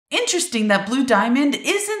Interesting that Blue Diamond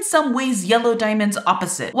is in some ways Yellow Diamond's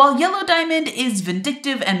opposite. While Yellow Diamond is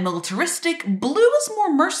vindictive and militaristic, Blue is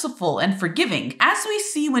more merciful and forgiving, as we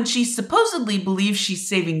see when she supposedly believes she's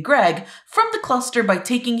saving Greg from the cluster by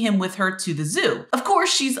taking him with her to the zoo. Of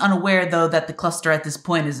course, she's unaware though that the cluster at this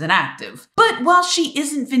point is inactive. But while she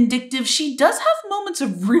isn't vindictive, she does have moments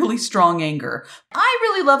of really strong anger. I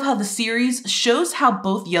really love how the series shows how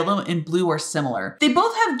both Yellow and Blue are similar. They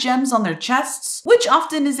both have gems on their chests, which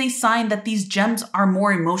often is a sign that these gems are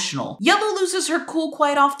more emotional. Yellow loses her cool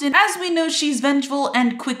quite often, as we know she's vengeful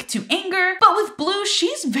and quick to anger, but with Blue,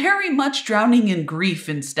 she's very much drowning in grief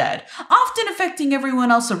instead, often affecting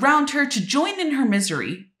everyone else around her to join in her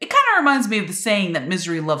misery. It kind of reminds me of the saying that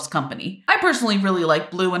misery loves company. I personally really like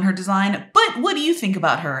Blue and her design, but what do you think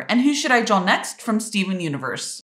about her, and who should I draw next from Steven Universe?